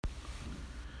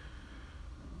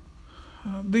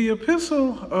The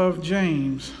Epistle of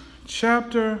James,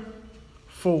 chapter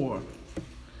 4,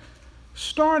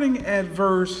 starting at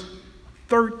verse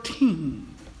 13,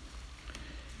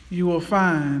 you will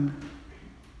find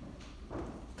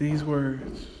these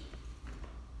words.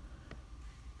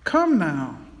 Come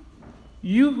now,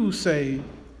 you who say,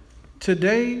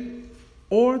 today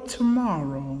or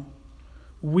tomorrow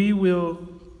we will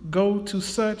go to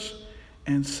such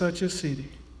and such a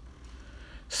city,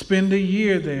 spend a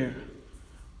year there,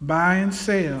 buy and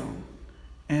sell,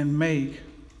 and make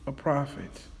a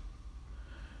profit.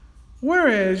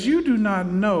 Whereas you do not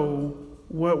know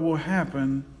what will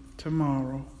happen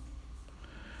tomorrow.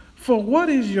 For what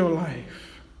is your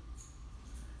life?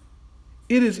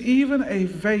 It is even a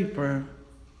vapor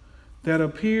that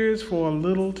appears for a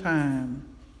little time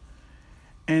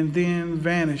and then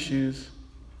vanishes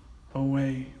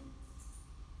away.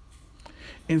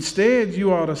 Instead,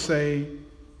 you ought to say,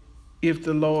 if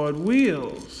the Lord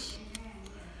wills,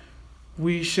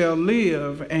 we shall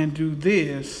live and do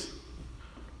this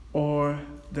or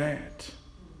that.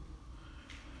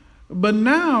 But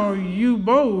now you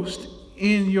boast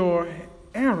in your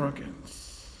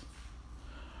arrogance.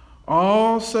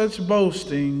 All such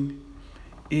boasting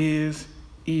is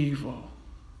evil.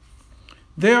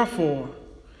 Therefore,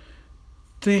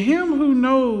 to him who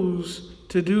knows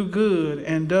to do good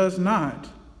and does not,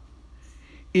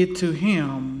 it to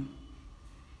him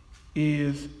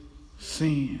is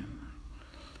sin.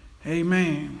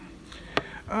 Amen.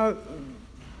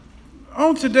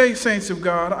 On today, saints of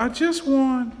God, I just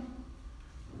want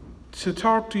to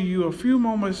talk to you a few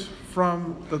moments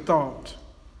from the thought,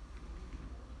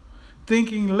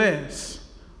 thinking less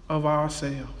of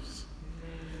ourselves.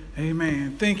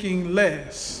 Amen. Thinking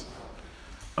less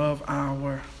of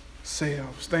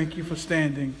ourselves. Thank you for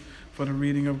standing for the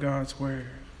reading of God's word.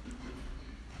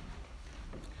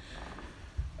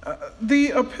 The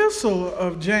Epistle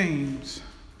of James,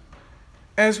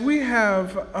 as we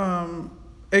have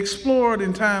explored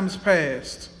in times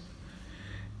past,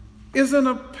 is an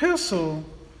epistle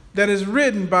that is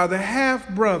written by the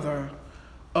half-brother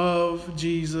of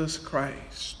Jesus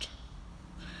Christ.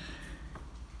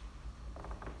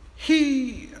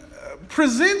 He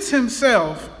presents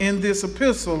himself in this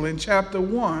epistle in chapter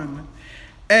 1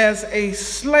 as a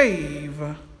slave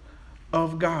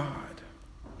of God.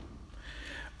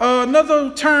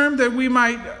 Another term that we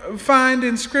might find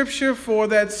in Scripture for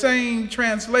that same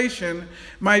translation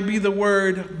might be the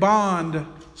word bond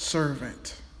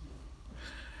servant.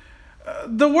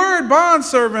 The word bond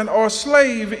servant or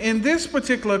slave in this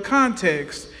particular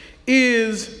context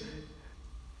is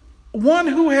one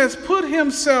who has put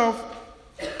himself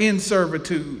in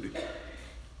servitude.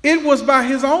 It was by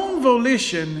his own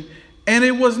volition, and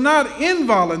it was not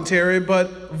involuntary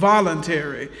but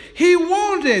voluntary. He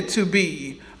wanted to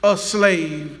be a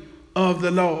slave of the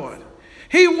Lord.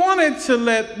 He wanted to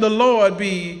let the Lord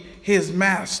be his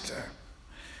master.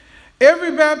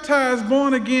 Every baptized,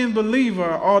 born-again believer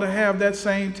ought to have that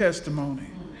same testimony,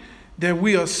 that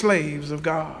we are slaves of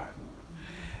God.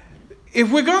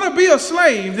 If we're going to be a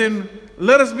slave, then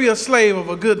let us be a slave of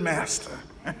a good master.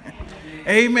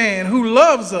 Amen. Who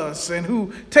loves us and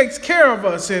who takes care of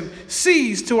us and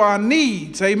sees to our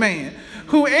needs. Amen.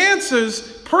 Who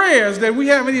answers prayers that we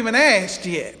haven't even asked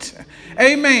yet.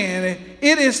 Amen.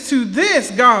 It is to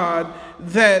this God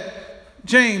that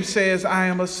James says, I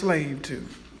am a slave to.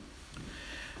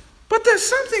 But there's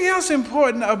something else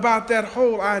important about that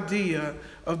whole idea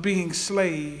of being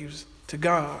slaves to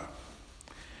God.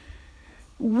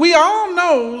 We all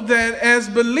know that as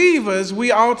believers,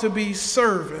 we ought to be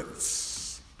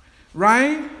servants,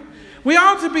 right? We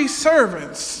ought to be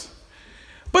servants.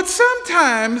 But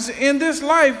sometimes in this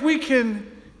life, we can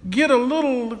get a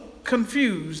little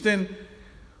confused, and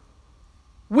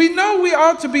we know we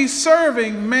ought to be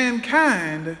serving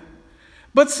mankind,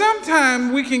 but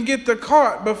sometimes we can get the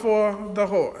cart before the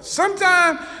horse.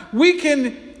 Sometimes we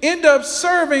can end up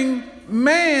serving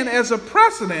man as a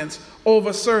precedence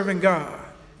over serving God.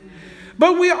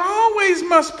 But we always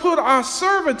must put our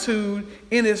servitude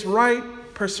in its right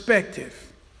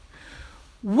perspective.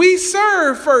 We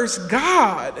serve first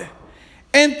God,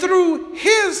 and through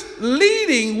his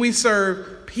leading, we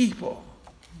serve people.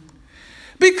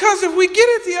 Because if we get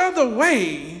it the other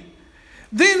way,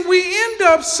 then we end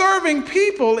up serving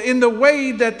people in the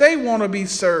way that they want to be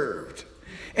served,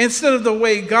 instead of the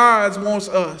way God wants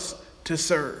us to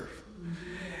serve.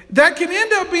 That can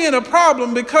end up being a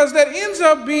problem, because that ends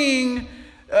up being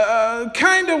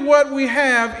kind of what we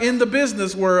have in the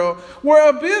business world, where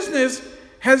a business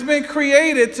has been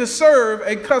created to serve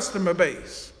a customer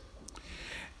base.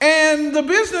 And the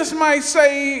business might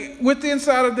say with the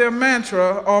inside of their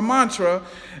mantra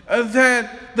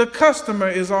that the customer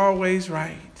is always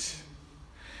right.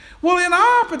 Well, in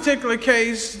our particular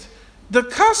case, the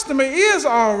customer is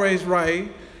always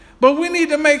right, but we need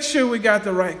to make sure we got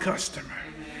the right customer,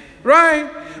 right?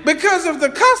 Because if the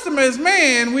customer is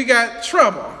man, we got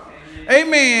trouble.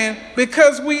 Amen.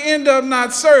 Because we end up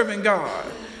not serving God.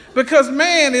 Because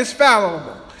man is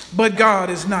fallible, but God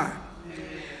is not.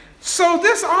 So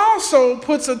this also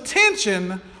puts a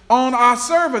tension on our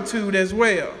servitude as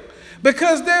well.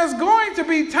 Because there's going to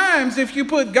be times if you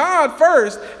put God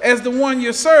first as the one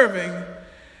you're serving,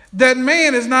 that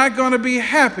man is not going to be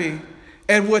happy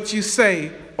at what you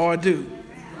say or do.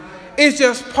 It's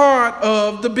just part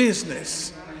of the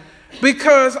business.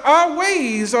 Because our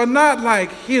ways are not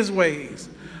like his ways.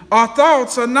 Our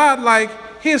thoughts are not like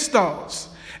his thoughts.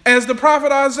 As the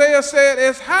prophet Isaiah said,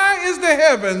 as high as the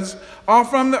heavens are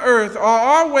from the earth,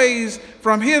 are our ways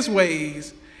from his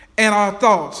ways, and our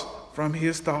thoughts from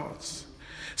his thoughts.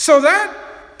 So that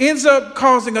ends up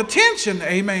causing a tension,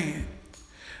 amen.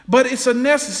 But it's a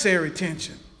necessary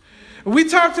tension. We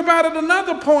talked about at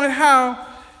another point how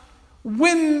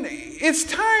when it's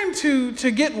time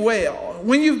to get well,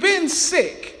 when you've been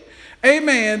sick,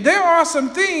 amen, there are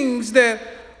some things that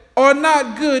are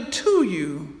not good to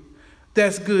you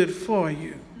that's good for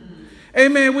you.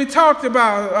 Amen. We talked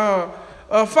about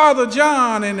Father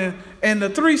John and the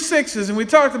 3 6s, and we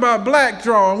talked about black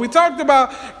draw, and we talked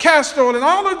about castor oil, and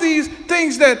all of these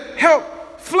things that help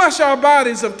flush our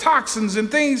bodies of toxins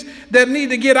and things that need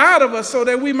to get out of us so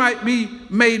that we might be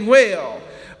made well.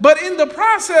 But in the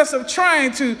process of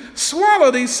trying to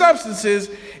swallow these substances,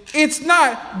 it's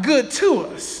not good to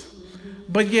us,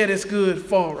 but yet it's good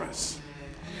for us.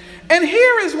 And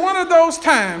here is one of those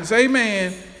times,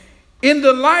 amen, in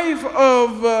the life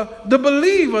of the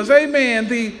believers, amen,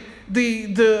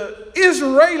 the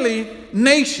Israeli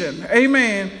nation,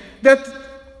 amen, that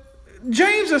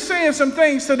James is saying some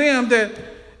things to them that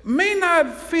may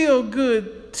not feel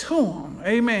good to them,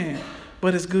 amen,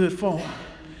 but it's good for them.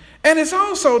 And it's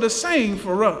also the same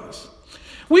for us.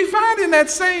 We find in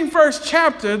that same first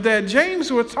chapter that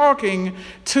James was talking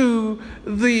to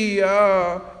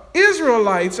the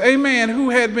Israelites, amen, who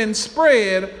had been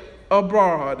spread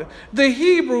abroad. The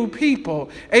Hebrew people,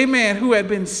 amen, who had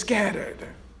been scattered.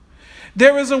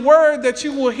 There is a word that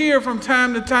you will hear from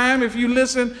time to time if you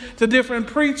listen to different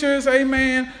preachers,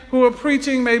 amen, who are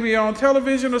preaching maybe on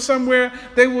television or somewhere.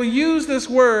 They will use this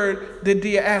word, the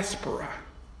diaspora,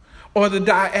 or the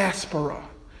diaspora.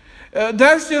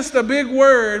 That's just a big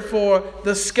word for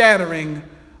the scattering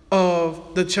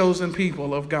of the chosen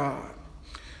people of God.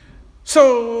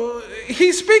 So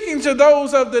he's speaking to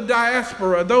those of the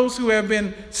diaspora, those who have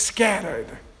been scattered.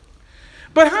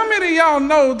 But how many of y'all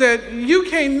know that you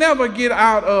can never get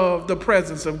out of the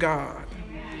presence of God?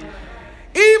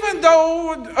 Even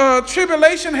though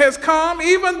tribulation has come,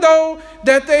 even though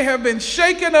that they have been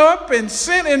shaken up and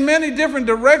sent in many different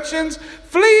directions,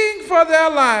 fleeing for their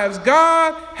lives,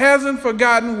 God hasn't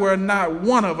forgotten where not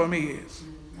one of them is.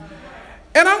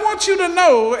 And I want you to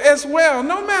know as well,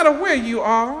 no matter where you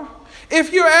are,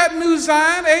 if you're at New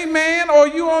Zion, amen, or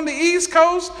you're on the East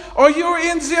Coast, or you're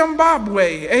in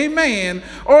Zimbabwe, amen,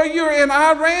 or you're in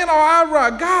Iran or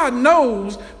Iraq, God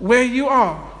knows where you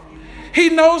are. He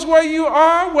knows where you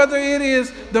are, whether it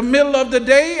is the middle of the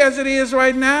day as it is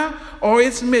right now, or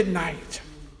it's midnight.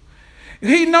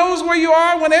 He knows where you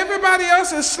are when everybody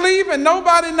else is asleep and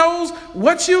nobody knows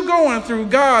what you're going through.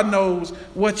 God knows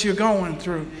what you're going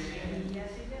through.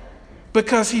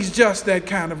 Because he's just that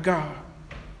kind of God.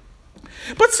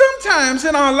 But sometimes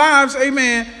in our lives,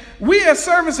 amen, we as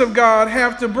servants of God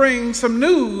have to bring some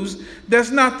news that's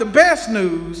not the best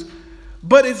news,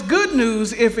 but it's good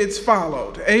news if it's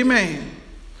followed. Amen.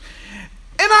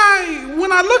 And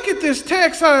when I look at this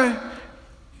text,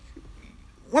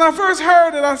 when I first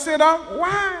heard it, I said,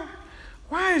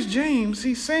 why is James,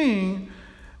 he's saying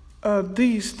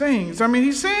these things? I mean,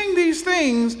 he's saying these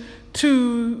things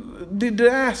to the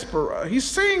diaspora. He's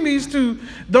saying these to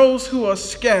those who are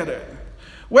scattered.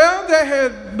 Well, there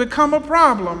had become a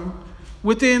problem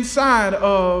with the inside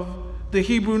of the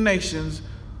Hebrew nations,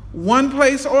 one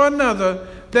place or another,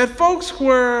 that folks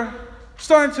were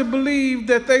starting to believe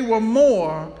that they were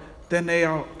more than they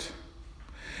ought.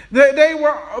 They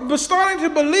were starting to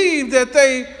believe that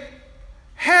they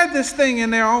had this thing in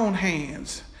their own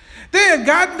hands. They had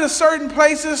gotten to certain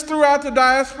places throughout the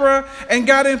diaspora and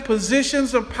got in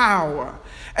positions of power.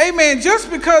 Amen.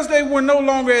 Just because they were no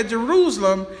longer at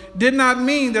Jerusalem did not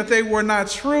mean that they were not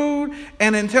shrewd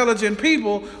and intelligent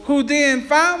people who then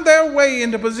found their way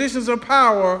into positions of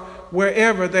power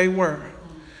wherever they were.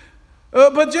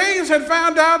 But James had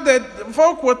found out that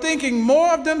folk were thinking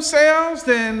more of themselves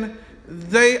than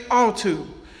they ought to.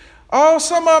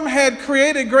 Some of them had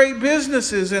created great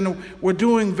businesses and were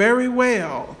doing very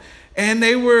well. And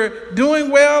they were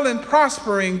doing well and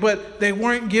prospering, but they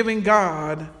weren't giving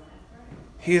God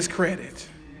his credit.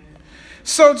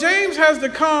 So James has to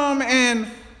come and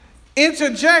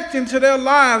interject into their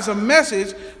lives a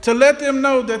message to let them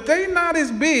know that they're not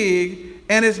as big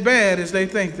and as bad as they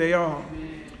think they are.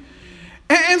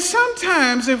 And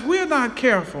sometimes, if we're not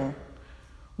careful,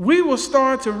 we will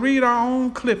start to read our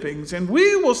own clippings and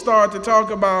we will start to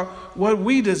talk about what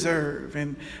we deserve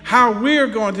and how we're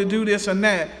going to do this and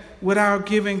that without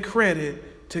giving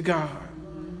credit to God.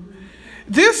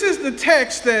 This is the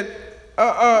text that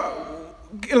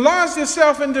lodged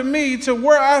itself into me to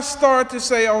where I start to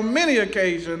say on many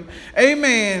occasions,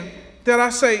 amen, that I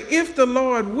say, if the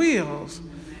Lord wills,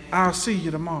 I'll see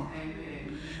you tomorrow.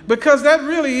 Because that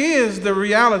really is the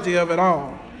reality of it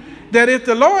all. That if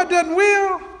the Lord doesn't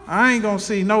will, I ain't going to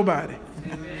see nobody.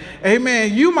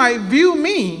 Amen. You might view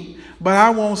me, but I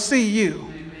won't see you.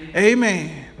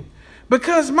 Amen.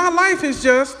 Because my life is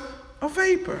just a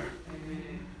vapor.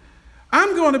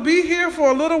 I'm going to be here for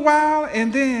a little while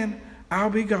and then I'll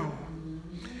be gone.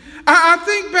 I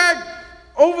think back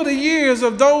over the years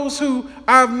of those who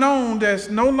I've known that's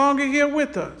no longer here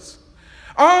with us.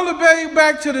 All the way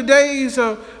back to the days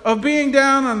of being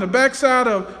down on the backside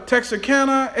of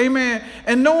Texarkana, amen,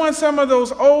 and knowing some of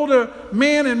those older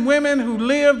men and women who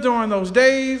lived during those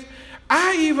days,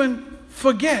 I even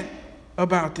forget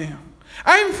about them.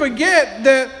 I even forget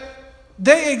that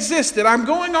they existed. I'm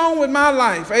going on with my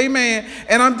life, amen,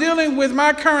 and I'm dealing with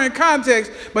my current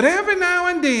context, but every now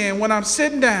and then when I'm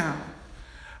sitting down,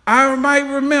 I might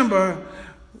remember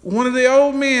one of the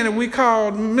old men that we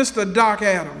called Mr. Doc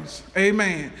Adams.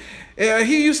 Amen.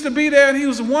 He used to be there, and he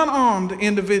was a one-armed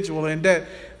individual. And that,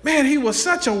 man, he was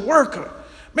such a worker.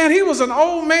 Man, he was an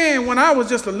old man when I was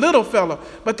just a little fella.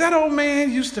 But that old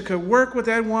man used to could work with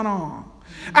that one arm.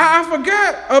 I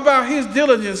forgot about his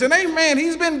diligence. And amen,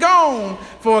 he's been gone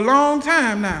for a long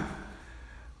time now.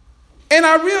 And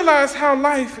I realized how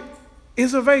life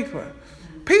is a vapor.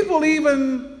 People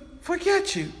even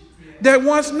forget you that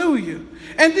once knew you.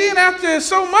 And then after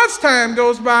so much time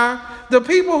goes by, the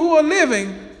people who are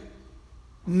living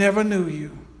never knew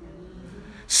you.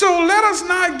 So let us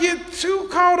not get too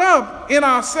caught up in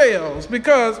ourselves,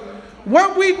 because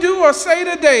what we do or say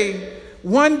today,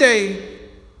 one day,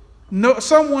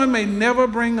 someone may never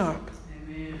bring up.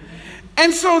 Amen.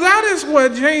 And so that is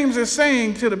what James is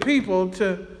saying to the people,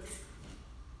 to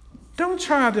don't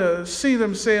try to see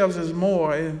themselves as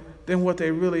more than what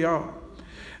they really are.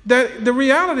 That the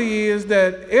reality is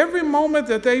that every moment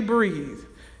that they breathe,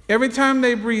 every time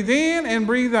they breathe in and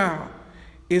breathe out,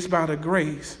 it's by the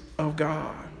grace of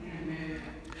God. Amen.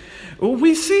 What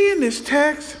we see in this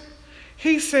text,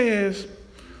 he says,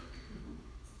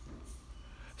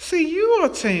 see, you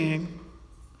are saying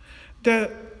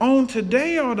that on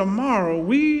today or tomorrow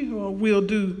we will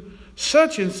do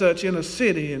such and such in a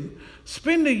city and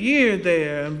spend a year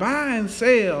there and buy and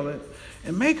sell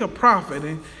and make a profit.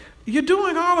 And you're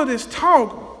doing all of this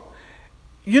talk.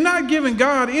 You're not giving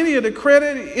God any of the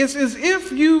credit. It's as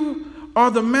if you are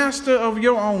the master of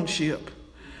your own ship.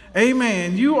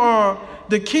 Amen. You are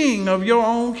the king of your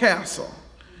own castle.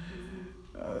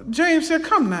 James said,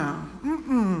 come now.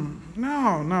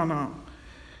 No.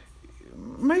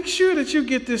 Make sure that you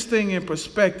get this thing in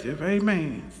perspective.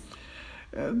 Amen.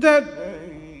 That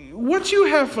what you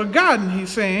have forgotten,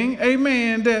 he's saying,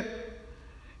 amen, that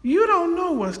you don't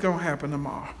know what's going to happen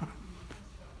tomorrow.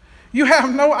 You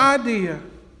have no idea.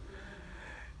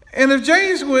 And if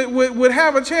James would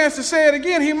have a chance to say it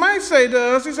again, he might say to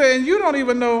us, he said, and you don't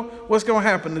even know what's going to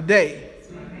happen today.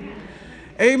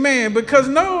 Amen. Because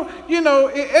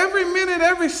every minute,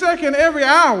 every second, every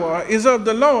hour is of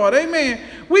the Lord. Amen.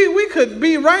 We could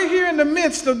be right here in the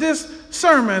midst of this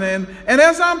sermon, and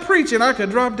as I'm preaching, I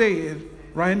could drop dead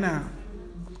right now.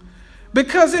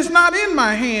 Because it's not in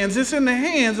my hands, it's in the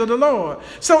hands of the Lord.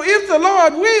 So if the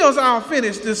Lord wills, I'll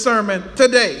finish this sermon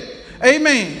today.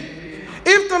 Amen.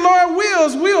 If the Lord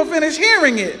wills, we'll finish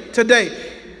hearing it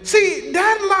today. See,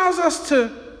 that allows us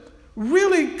to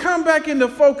really come back into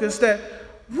focus that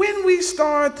when we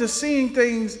start to seeing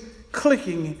things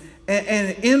clicking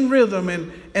and in rhythm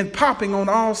and popping on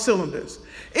all cylinders,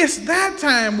 it's that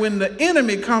time when the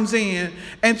enemy comes in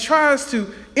and tries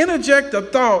to interject a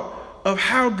thought of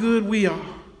how good we are,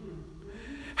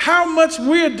 how much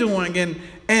we're doing.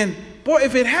 And boy,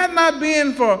 if it had not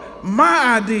been for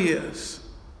my ideas,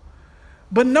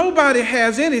 but nobody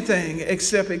has anything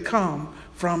except it come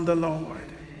from the Lord.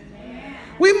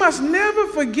 We must never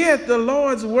forget the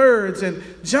Lord's words in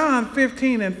John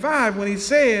 15:5 when he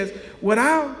says,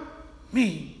 without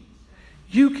me,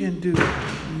 you can do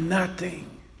nothing.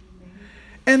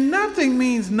 And nothing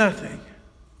means nothing.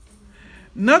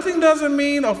 Nothing doesn't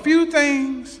mean a few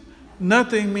things.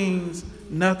 Nothing means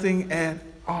nothing at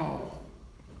all.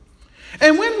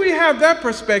 And when we have that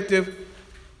perspective,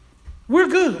 we're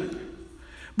good.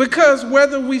 Because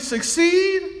whether we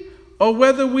succeed or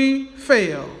whether we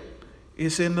fail,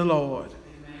 it's in the Lord.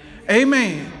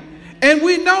 Amen. And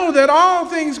we know that all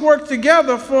things work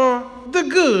together for the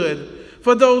good,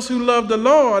 for those who love the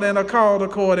Lord and are called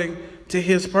according to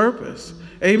his purpose.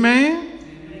 Amen.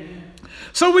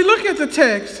 So we look at the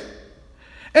text,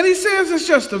 and he says it's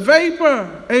just a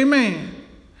vapor. Amen.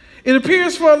 It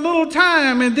appears for a little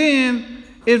time, and then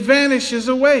it vanishes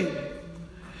away.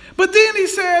 But then he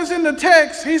says in the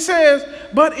text, he says,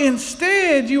 but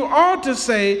instead you ought to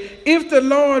say, if the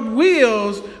Lord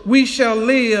wills, we shall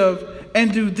live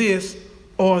and do this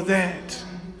or that.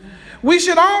 We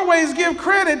should always give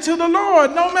credit to the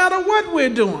Lord no matter what we're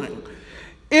doing.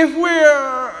 If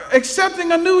we're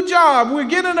accepting a new job, we're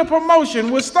getting a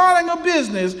promotion, we're starting a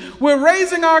business, we're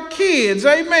raising our kids,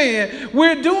 amen.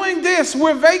 We're doing this,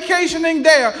 we're vacationing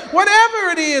there. Whatever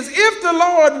it is, if the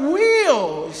Lord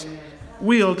wills,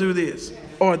 we'll do this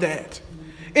or that.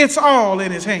 It's all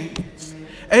in his hands.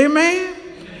 Amen.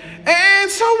 And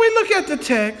so we look at the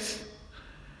text,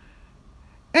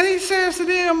 and he says to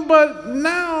them, but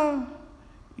now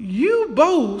you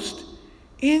boast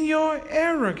in your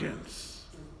arrogance.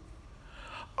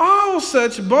 All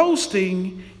such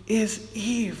boasting is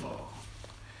evil.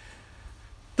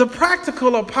 The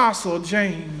practical apostle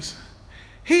James,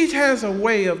 he has a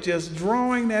way of just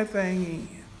drawing that thing in.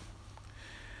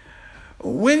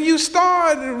 When you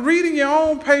start reading your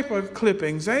own paper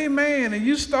clippings, amen, and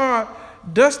you start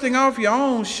dusting off your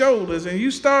own shoulders and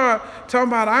you start talking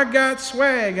about, I got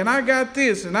swag and I got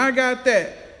this and I got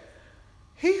that.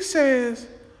 He says,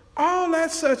 all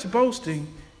that such boasting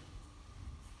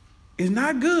is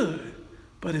not good,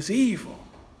 but it's evil.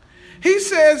 He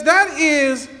says that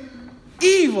is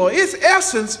evil. Its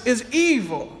essence is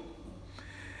evil.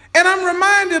 And I'm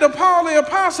reminded of Paul the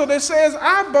apostle that says,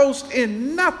 I boast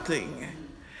in nothing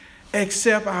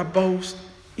except I boast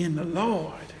in the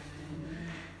Lord.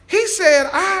 He said,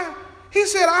 I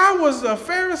was a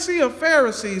Pharisee of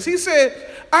Pharisees. He said,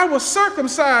 I was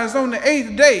circumcised on the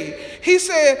 8th day. He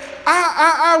said,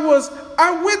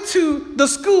 I went to the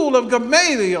school of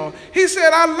Gamaliel. He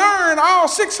said, I learned all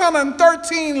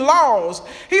 613 laws.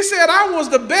 He said, I was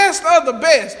the best of the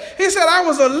best. He said, I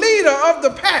was a leader of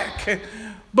the pack.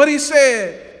 But he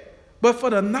said, but for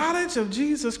the knowledge of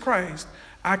Jesus Christ,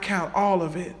 I count all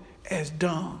of it as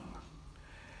dung,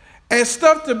 as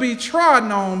stuff to be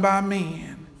trodden on by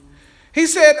men. He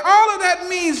said, all of that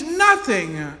means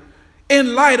nothing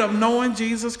in light of knowing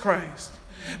Jesus Christ.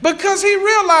 Because he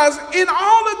realized in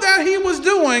all of that he was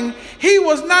doing, he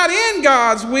was not in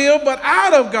God's will, but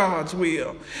out of God's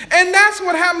will. And that's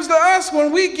what happens to us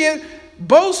when we get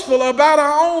boastful about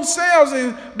our own selves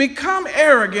and become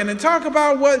arrogant and talk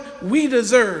about what we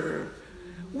deserve.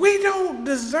 We don't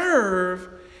deserve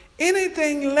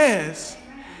anything less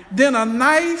than a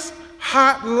nice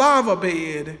hot lava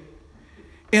bed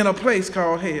in a place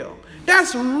called hell.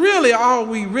 That's really all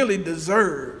we really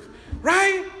deserve,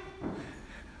 right?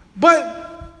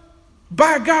 But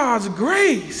by God's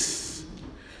grace,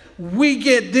 we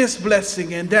get this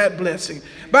blessing and that blessing.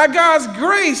 By God's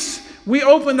grace, we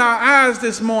opened our eyes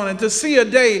this morning to see a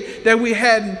day that we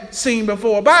hadn't seen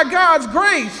before. By God's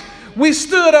grace, we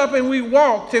stood up and we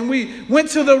walked and we went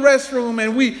to the restroom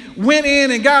and we went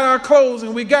in and got our clothes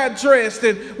and we got dressed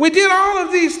and we did all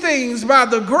of these things by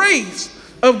the grace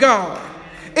of God.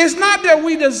 It's not that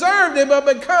we deserved it, but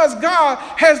because God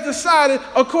has decided,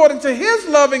 according to his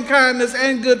loving kindness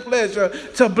and good pleasure,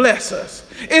 to bless us.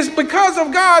 It's because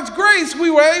of God's grace we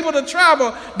were able to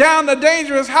travel down the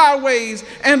dangerous highways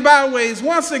and byways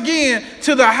once again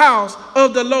to the house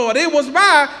of the Lord. It was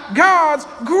by God's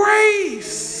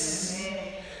grace.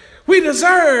 We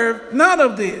deserve none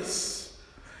of this.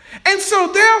 And so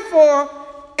therefore,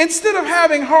 instead of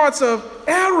having hearts of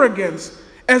arrogance,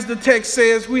 as the text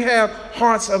says, we have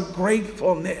hearts of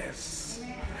gratefulness.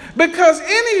 Because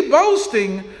any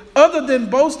boasting other than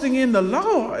boasting in the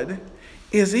Lord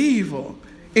is evil,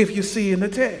 if you see in the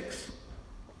text.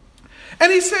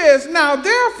 And he says, now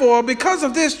therefore, because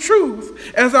of this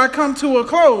truth, as I come to a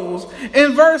close,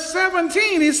 in verse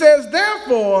 17, he says,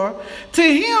 therefore, to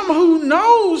him who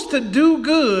knows to do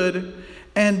good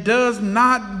and does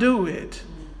not do it,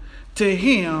 to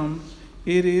him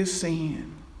it is sin.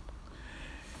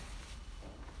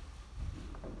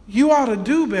 you ought to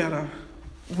do better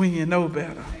when you know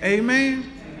better. Amen.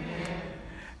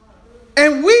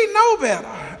 And we know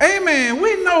better. Amen.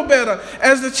 We know better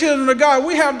as the children of God.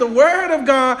 We have the word of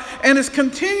God, and it's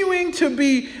continuing to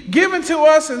be given to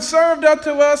us and served up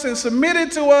to us and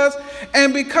submitted to us.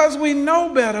 And because we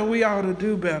know better, we ought to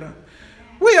do better.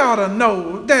 We ought to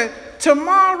know that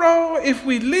tomorrow, if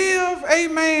we live,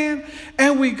 amen,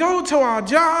 and we go to our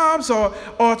jobs or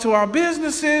to our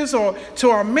businesses or to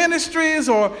our ministries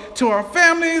or to our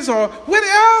families or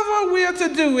whatever we are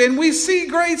to do, and we see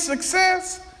great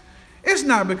success, it's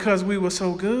not because we were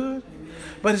so good,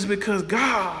 but it's because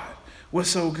God was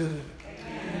so good.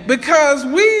 Because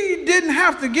we didn't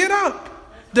have to get up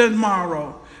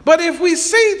tomorrow. But if we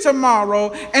see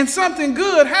tomorrow and something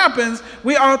good happens,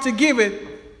 we ought to give it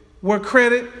where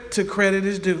credit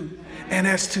is due, and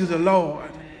that's to the Lord.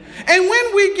 And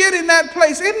when we get in that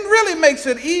place, it really makes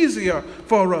it easier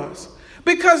for us.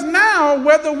 Because now,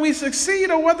 whether we succeed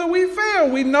or whether we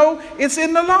fail, we know it's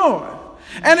in the Lord.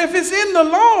 And if it's in the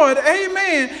Lord,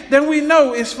 amen, then we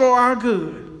know it's for our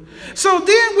good. So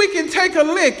then we can take a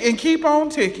lick and keep on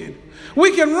ticking.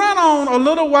 We can run on a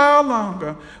little while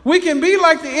longer. We can be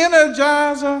like the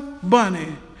Energizer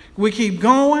Bunny. We keep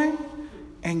going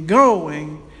and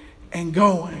going and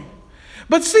going.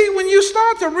 But see, when you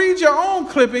start to read your own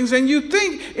clippings and you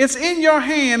think it's in your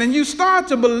hand and you start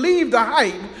to believe the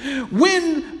hype,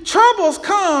 when troubles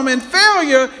come and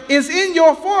failure is in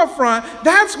your forefront,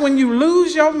 that's when you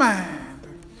lose your mind.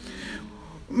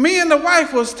 Me and the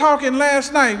wife was talking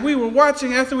last night. We were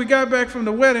watching, after we got back from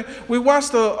the wedding, we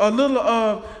watched a little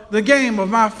of the game of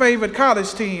my favorite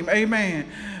college team, amen,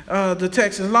 the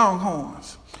Texas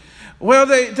Longhorns. Well,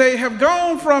 they have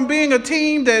gone from being a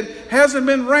team that hasn't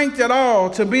been ranked at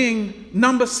all to being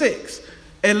number 6,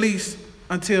 at least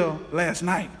until last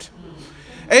night.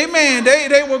 Amen.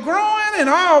 They were growing and,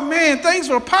 oh man, things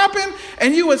were popping,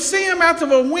 and you would see them after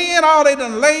the win, they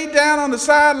done laid down on the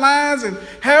sidelines and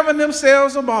having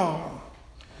themselves a ball.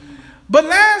 But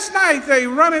last night they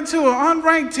run into an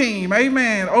unranked team,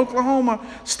 amen, Oklahoma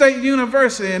State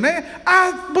University, and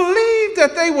I believe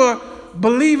that they were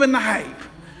believing the hype.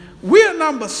 We're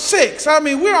number 6. I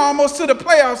mean, we're almost to the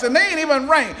playoffs, and they ain't even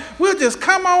ranked. We'll just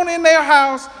come on in their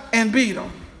house and beat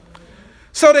them.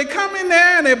 So they come in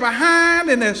there, and they're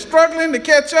behind, and they're struggling to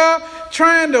catch up,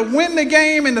 trying to win the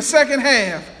game in the second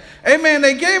half. Amen.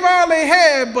 They gave all they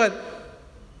had, but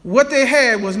what they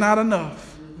had was not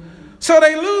enough. So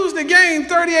they lose the game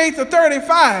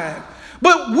 38-35.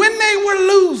 But when they were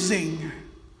losing,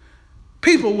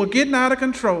 people were getting out of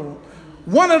control.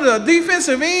 One of the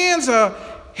defensive ends,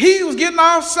 he was getting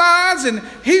off sides, and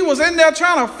he was in there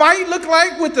trying to fight, look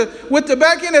like, with the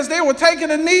back end as they were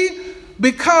taking a knee,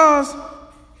 because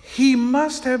he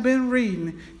must have been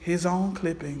reading his own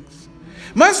clippings.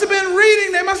 Must have been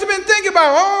reading. They must have been thinking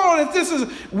about, if this is,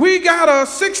 we got a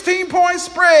 16-point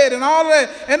spread and all that.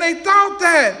 And they thought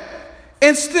that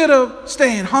instead of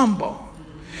staying humble.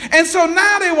 And so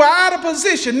now they were out of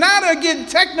position. Now they're getting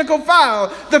technical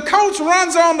foul. The coach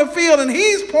runs on the field and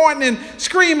he's pointing and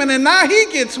screaming, and now he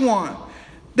gets one.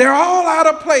 They're all out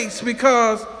of place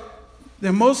because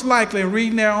they're most likely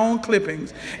reading their own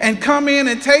clippings and come in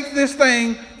and take this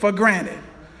thing for granted.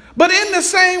 But in the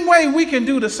same way, we can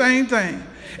do the same thing.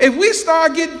 If we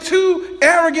start getting too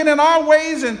arrogant in our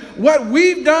ways and what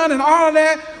we've done and all of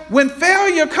that, when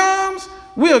failure comes,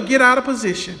 we'll get out of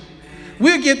position.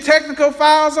 We'll get technical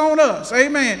fouls on us.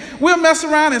 Amen. We'll mess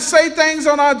around and say things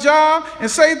on our job and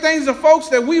say things to folks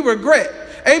that we regret.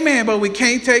 Amen. But we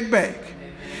can't take back.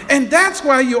 And that's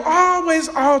why you always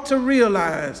ought to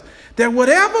realize that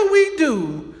whatever we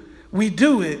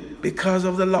do it because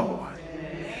of the Lord.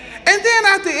 And then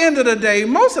at the end of the day,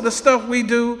 most of the stuff we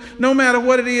do, no matter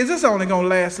what it is, it's only going to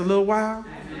last a little while.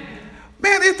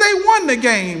 Man, if they won the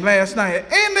game last night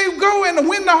and they go and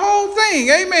win the whole thing,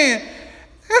 amen,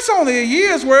 that's only a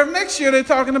year's worth. Next year they're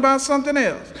talking about something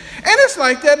else. And it's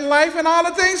like that in life and all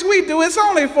the things we do. It's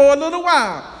only for a little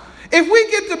while. If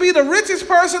we get to be the richest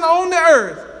person on the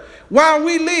earth while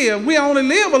we live, we only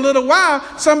live a little while.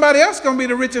 Somebody else is going to be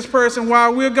the richest person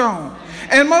while we're gone.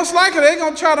 And most likely they're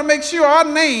going to try to make sure our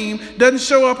name doesn't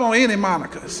show up on any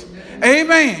monikers.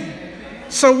 Amen.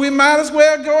 So we might as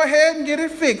well go ahead and get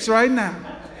it fixed right now.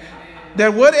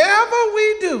 That whatever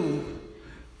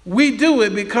we do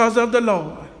it because of the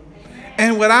Lord.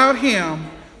 And without him,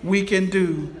 we can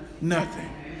do nothing.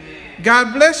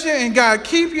 God bless you and God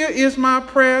keep you is my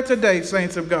prayer today,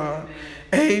 saints of God.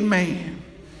 Amen.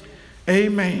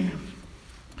 Amen.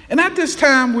 And at this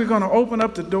time, we're going to open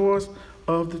up the doors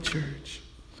of the church.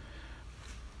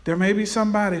 There may be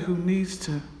somebody who needs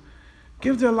to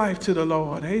give their life to the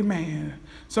Lord. Amen.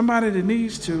 Somebody that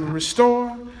needs to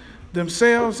restore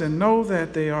themselves and know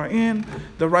that they are in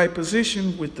the right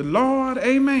position with the Lord.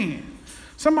 Amen.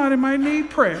 Somebody might need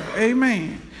prayer.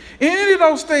 Amen. Any of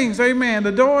those things, amen,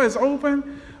 the door is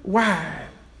open wide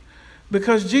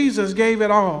because Jesus gave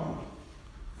it all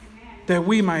that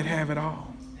we might have it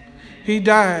all. He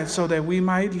died so that we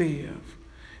might live.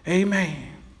 Amen.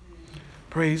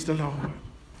 Praise the Lord.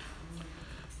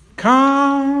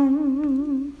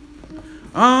 Come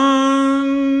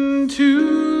unto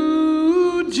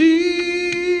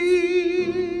Jesus.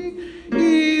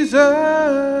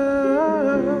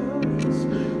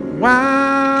 Why?